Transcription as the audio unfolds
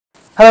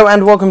Hello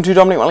and welcome to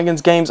Dominic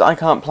Mulligan's Games I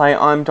Can't Play.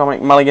 I'm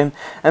Dominic Mulligan,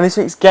 and this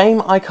week's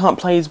game I can't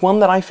play is one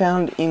that I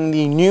found in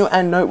the new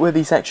and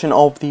noteworthy section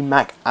of the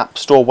Mac App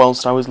Store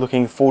whilst I was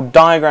looking for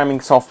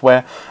diagramming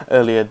software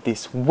earlier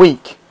this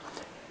week.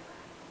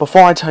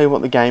 Before I tell you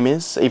what the game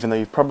is, even though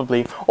you've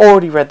probably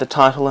already read the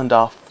title and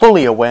are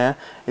fully aware,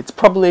 it's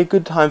probably a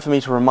good time for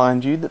me to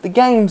remind you that the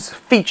games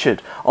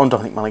featured on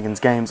Dominic Mulligan's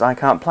Games I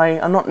Can't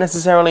Play are not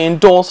necessarily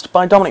endorsed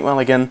by Dominic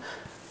Mulligan,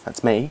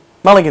 that's me,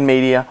 Mulligan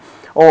Media,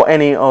 or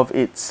any of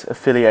its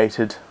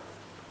affiliated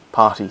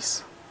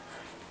parties.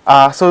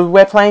 So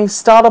we're playing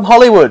Stardom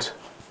Hollywood.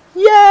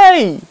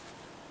 Yay!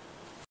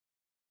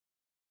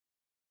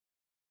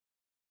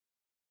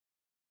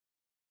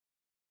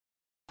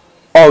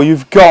 Oh,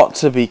 you've got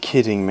to be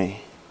kidding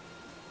me.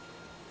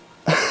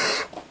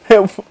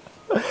 I'm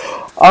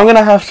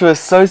gonna have to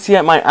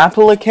associate my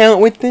Apple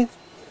account with this?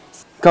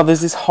 God,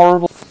 there's this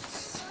horrible...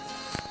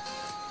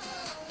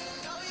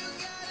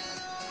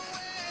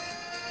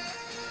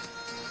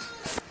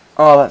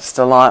 Oh, that's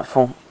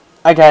delightful.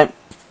 Okay. I'm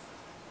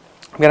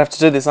going to have to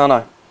do this, aren't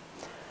I?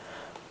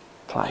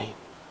 Play.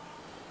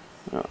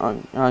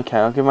 Okay,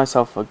 I'll give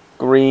myself a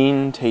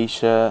green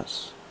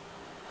t-shirt.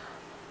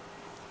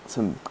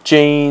 Some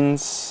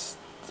jeans.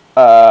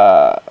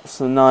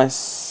 Some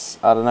nice,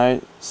 I don't know,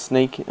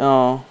 sneaky...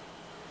 Oh.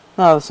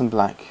 No, there's some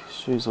black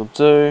shoes will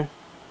do.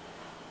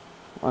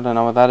 I don't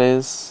know what that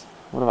is.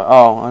 What about...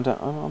 Oh, I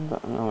don't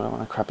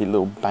want a crappy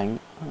little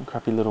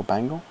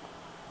bangle.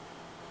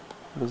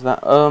 What is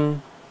that?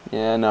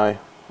 Yeah, no.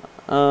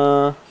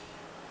 Yeah,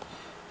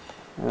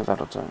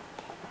 that'll do.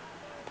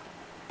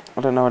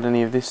 I don't know what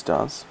any of this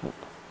does, but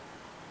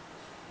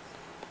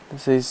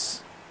this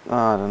is...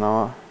 I don't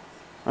know.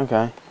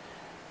 Okay.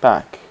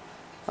 Back.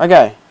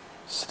 Okay.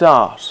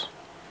 Start.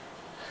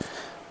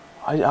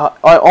 I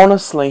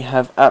honestly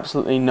have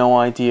absolutely no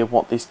idea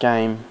what this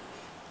game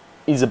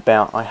is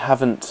about. I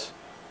haven't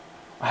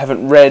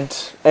read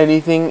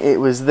anything. It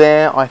was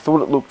there. I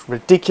thought it looked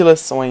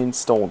ridiculous, so I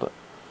installed it.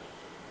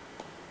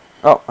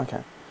 Oh,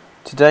 okay.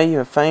 Today you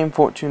have fame,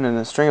 fortune, and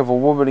a string of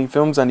award-winning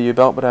films under your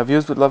belt, but our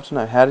viewers would love to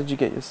know, how did you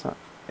get your start?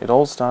 It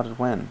all started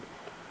when?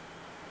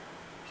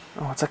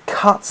 Oh, it's a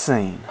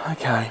cutscene.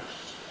 Okay.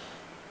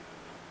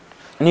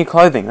 New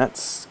clothing,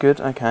 that's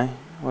good. Okay.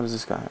 What does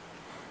this go?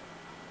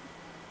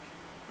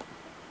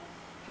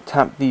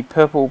 Tap the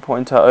purple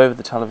pointer over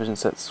the television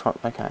set.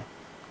 Okay.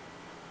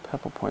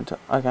 Purple pointer.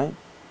 Okay.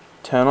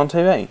 Turn on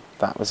TV.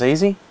 That was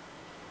easy.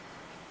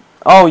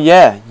 Oh,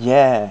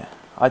 yeah.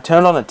 I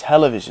turned on a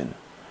television.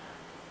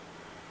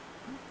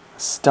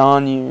 Star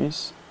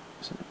News.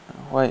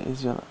 Wait,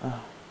 is your...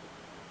 Oh.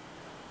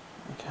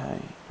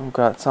 Okay, we'll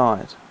go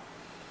outside.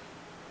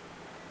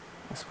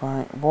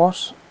 Aspiring...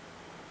 What?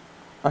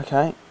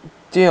 Okay,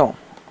 deal.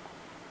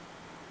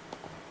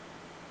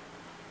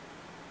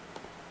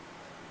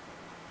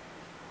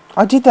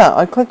 I did that.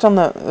 I clicked on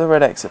the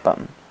red exit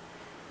button.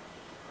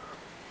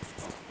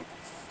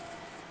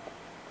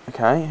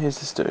 Okay, who's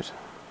this dude?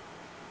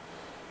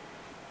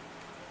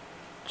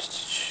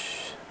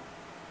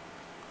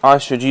 I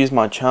should use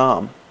my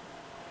charm.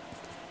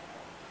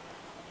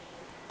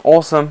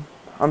 Awesome.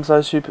 I'm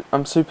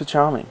super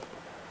charming.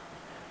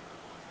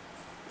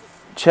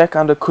 Check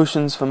under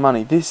cushions for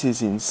money. This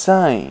is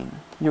insane.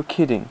 You're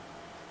kidding.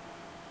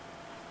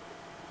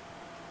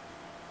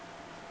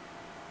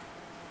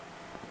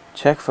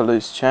 Check for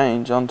loose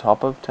change on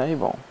top of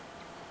table.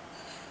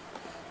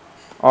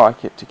 Oh, I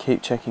get to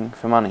keep checking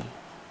for money.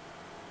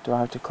 Do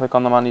I have to click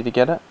on the money to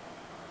get it?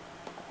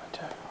 I do.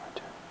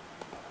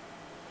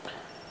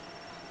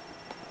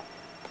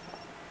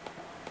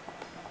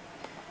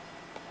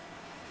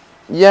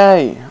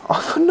 Yay!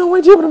 I've got no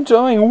idea what I'm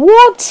doing.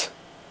 What?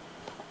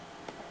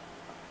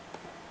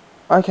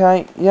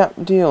 Okay, yep,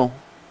 deal.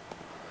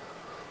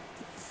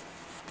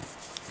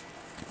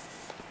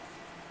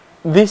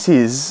 This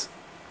is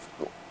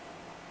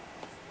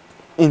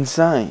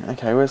insane.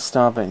 Okay, where's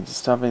Starbeans?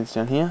 Is Starbeans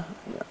down here?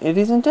 It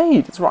is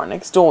indeed. It's right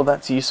next door.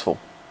 That's useful.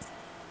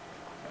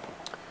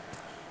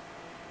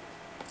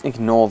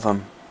 Ignore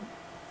them.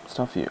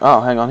 Stuff you.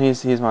 Oh, hang on.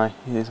 Here's my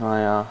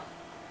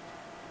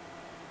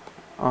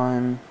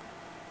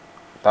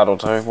That'll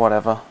do,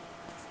 whatever.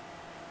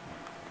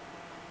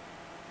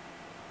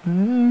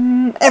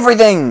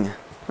 Everything!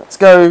 Let's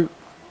go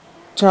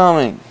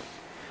charming.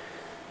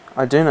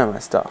 I do know my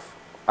stuff.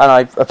 And I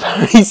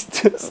apparently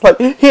just like,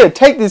 here,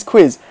 take this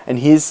quiz, and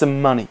here's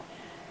some money.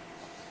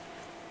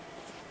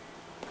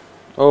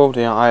 Oh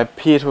dear, I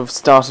appear to have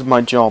started my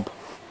job.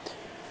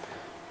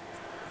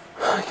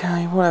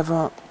 Okay,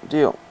 whatever.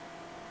 Deal.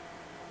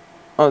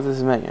 Oh, this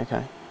is me,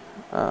 okay.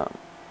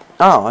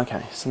 Oh,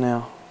 okay, so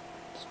now...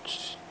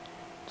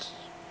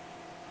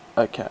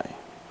 Okay.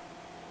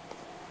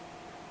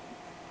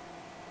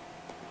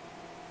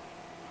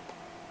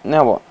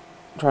 Now what?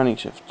 Training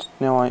shift.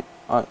 Now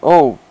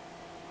oh!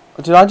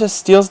 Did I just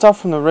steal stuff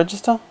from the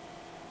register?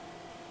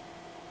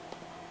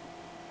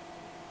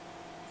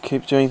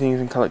 Keep doing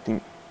things and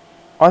collecting.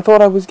 I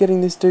thought I was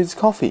getting this dude's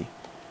coffee.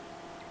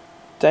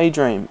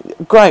 Daydream.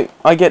 Great!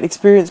 I get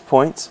experience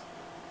points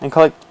and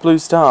collect blue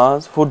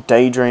stars for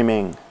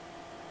daydreaming.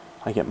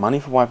 I get money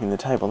for wiping the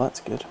table,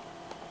 that's good.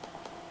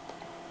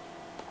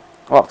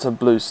 Lots of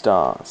blue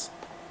stars.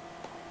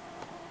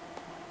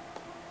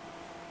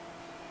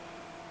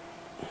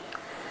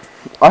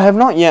 I have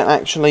not yet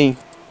actually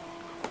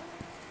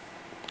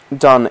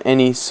done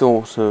any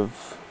sort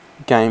of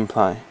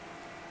gameplay.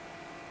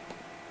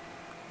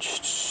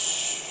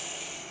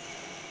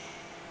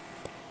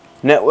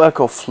 Network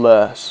or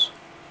flirt?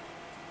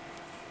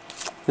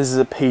 This is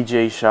a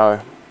PG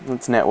show.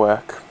 It's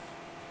network.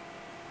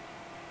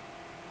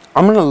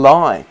 I'm gonna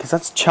lie, because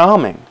that's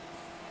charming.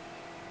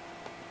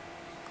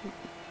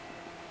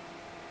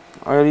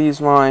 I gotta use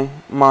my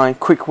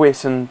quick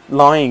wit and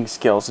lying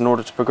skills in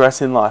order to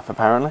progress in life,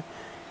 apparently.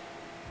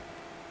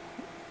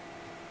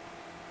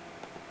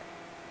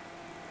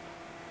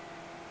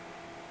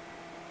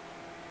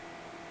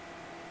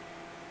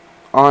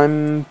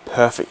 I'm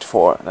perfect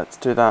for it. Let's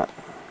do that.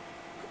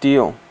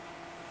 Deal.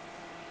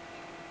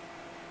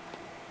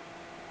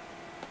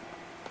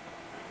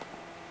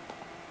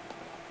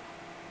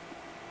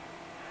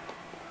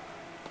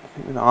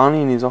 With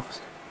Arnie in his office.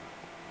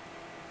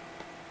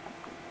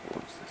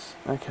 What's this?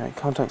 Okay,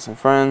 contact some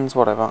friends,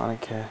 whatever, I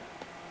don't care.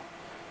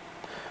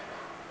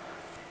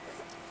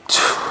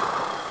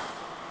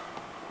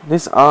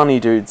 This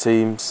Arnie dude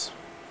seems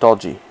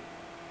dodgy.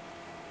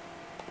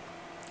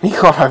 He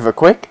got over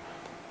quick.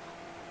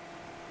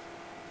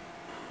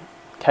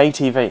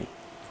 KTV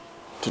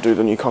to do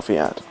the new coffee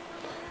ad.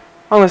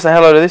 I'm going to say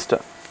hello to this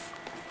dude.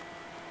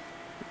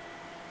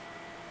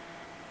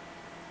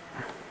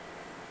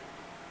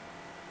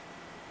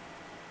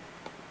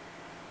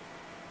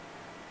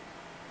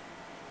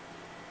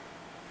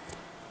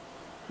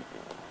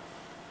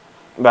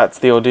 That's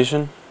the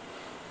audition.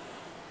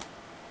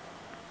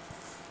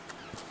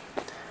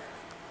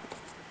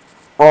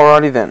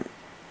 Alrighty then.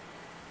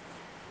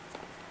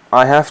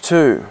 I have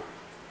to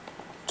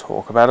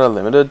talk about a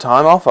limited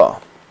time offer.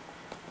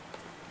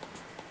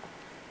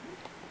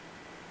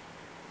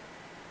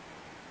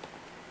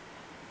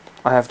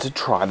 I have to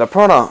try the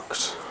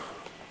product.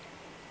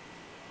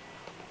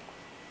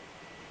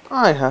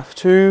 I have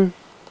to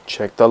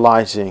check the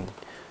lighting.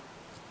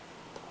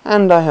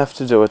 And I have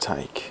to do a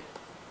take.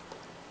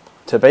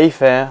 To be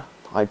fair,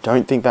 I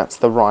don't think that's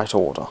the right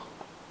order.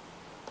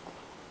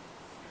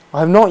 I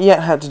have not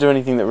yet had to do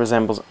anything that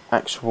resembles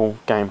actual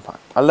gameplay.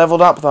 I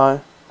leveled up though.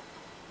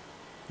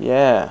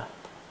 Yeah.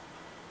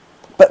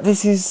 But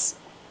this is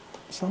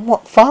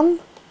somewhat fun.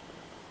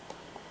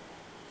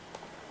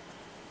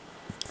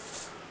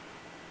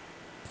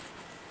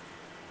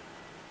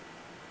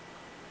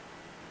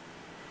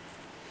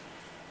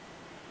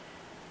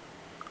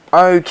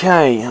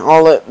 Okay,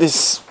 I'll let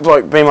this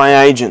bloke be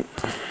my agent.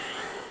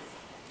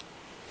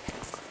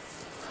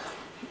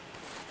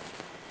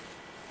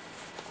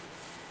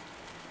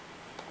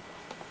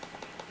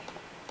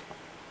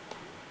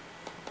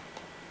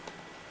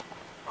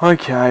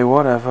 Okay,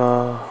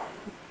 whatever.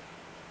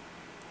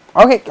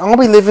 Okay, I'll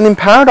be living in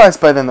paradise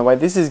by then, the way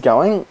this is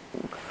going.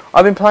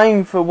 I've been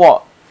playing for,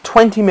 what,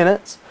 20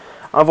 minutes?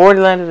 I've already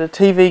landed a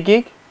TV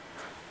gig.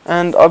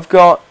 And I've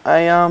got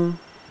a,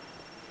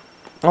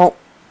 oh,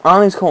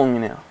 Arnie's calling me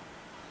now.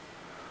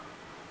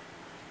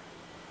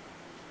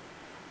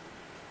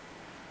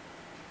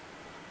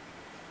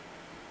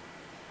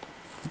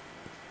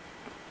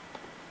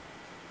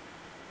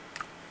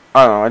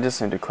 I don't know, I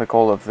just need to click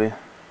all of the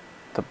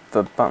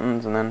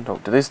buttons and then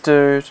talk to this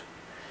dude.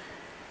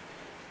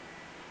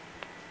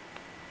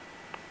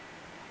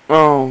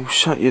 Oh,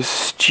 shut your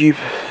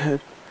stupid...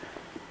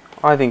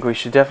 I think we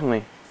should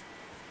definitely...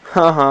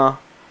 Haha.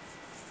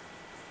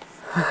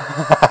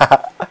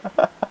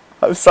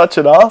 I'm such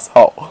an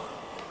asshole.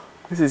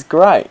 This is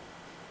great.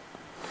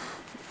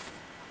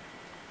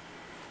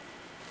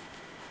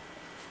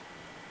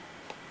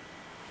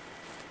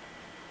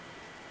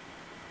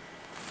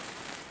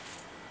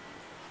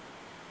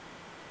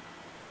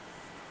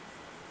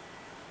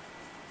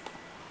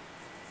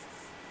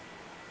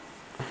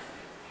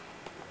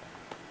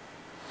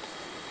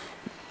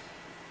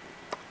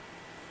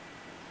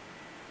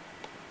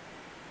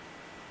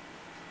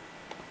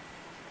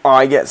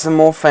 I get some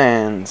more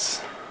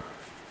fans.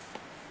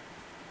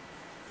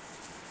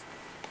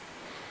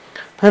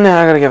 And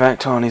now I gotta go back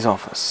to Arnie's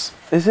office.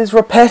 This is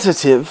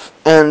repetitive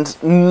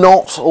and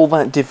not all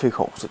that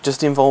difficult. It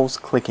just involves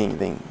clicking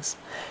things.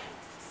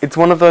 It's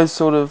one of those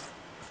sort of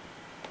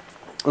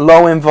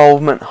low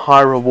involvement,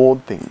 high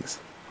reward things.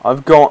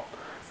 I've got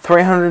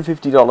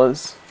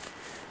 $350.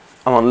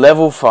 I'm on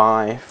level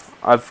 5.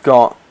 I've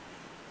got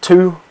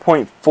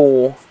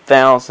 2.4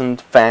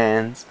 thousand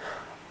fans.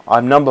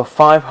 I'm number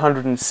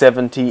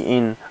 570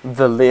 in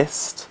the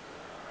list,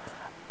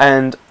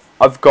 and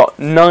I've got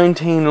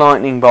 19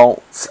 lightning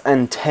bolts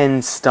and 10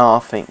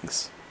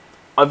 starfings.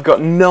 I've got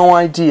no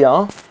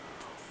idea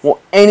what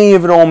any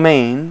of it all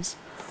means,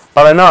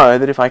 but I know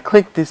that if I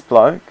click this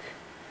bloke,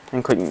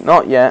 and click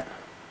not yet,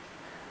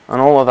 and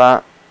all of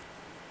that,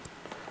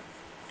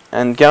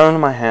 and go into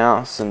my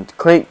house, and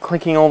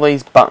clicking all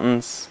these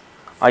buttons,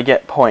 I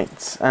get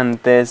points, and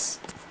there's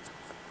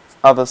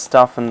other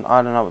stuff, and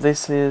I don't know what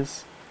this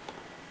is.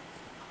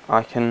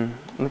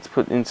 Let's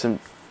put in some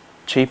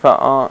cheaper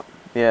art.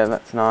 Yeah,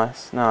 that's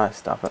nice. No,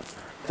 stuff it.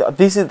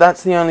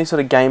 That's the only sort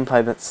of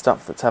gameplay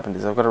stuff that's happened,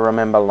 is I've got to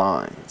remember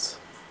lines.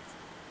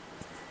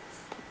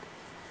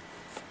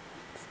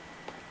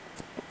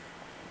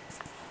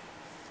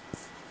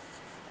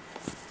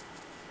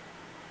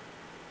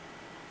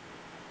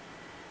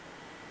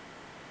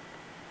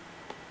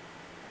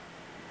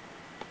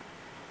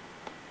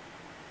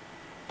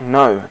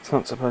 No, it's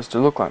not supposed to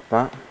look like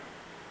that.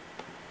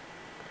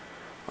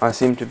 I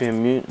seem to be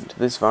immune to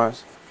this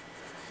virus.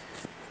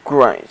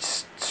 Great.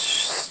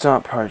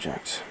 Start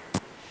project.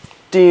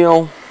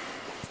 Deal.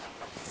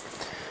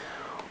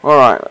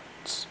 Alright,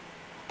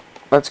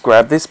 let's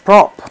grab this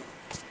prop.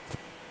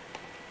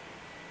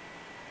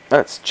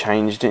 Let's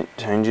change it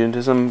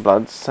into some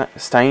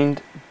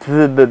blood-stained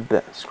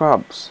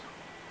scrubs.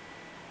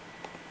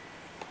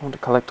 I want to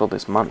collect all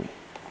this money.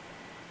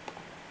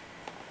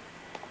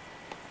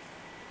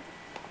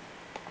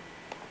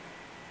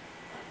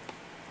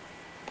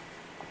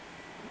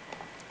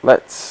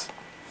 Let's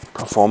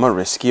perform a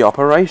risky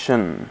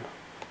operation.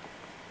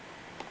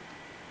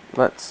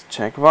 Let's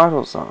check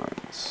vital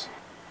signs.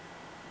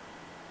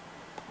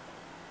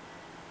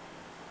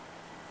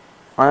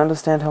 I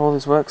understand how all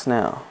this works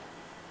now.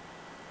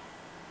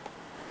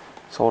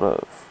 Sort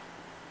of.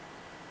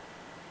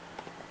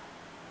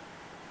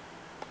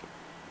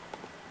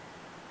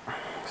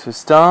 So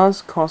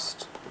stars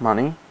cost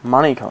money,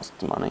 money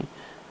costs money,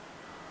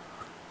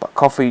 but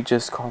coffee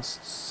just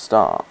costs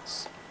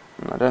stars.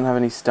 And I don't have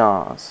any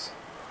stars.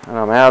 And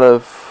I'm out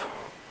of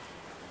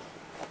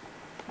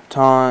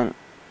time.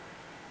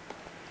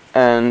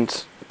 And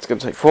it's going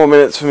to take 4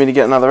 minutes for me to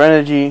get another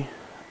energy.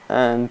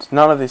 And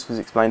none of this was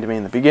explained to me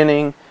in the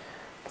beginning.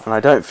 And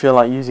I don't feel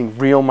like using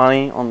real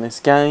money on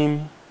this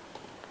game.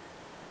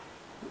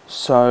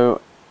 So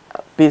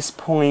at this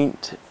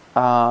point,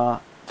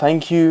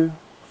 thank you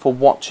for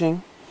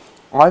watching.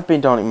 I've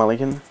been Dominic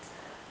Mulligan.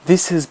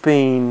 This has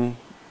been...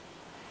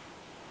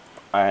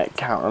 I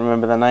can't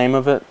remember the name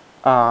of it.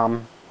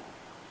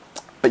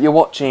 But you're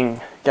watching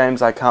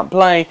Games I Can't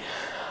Play.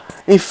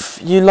 If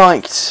you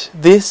liked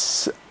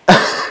this,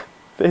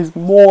 there's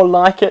more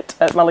like it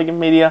at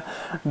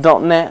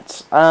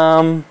mulliganmedia.net.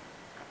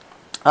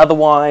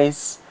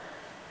 Otherwise,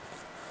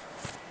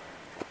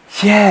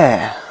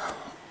 yeah.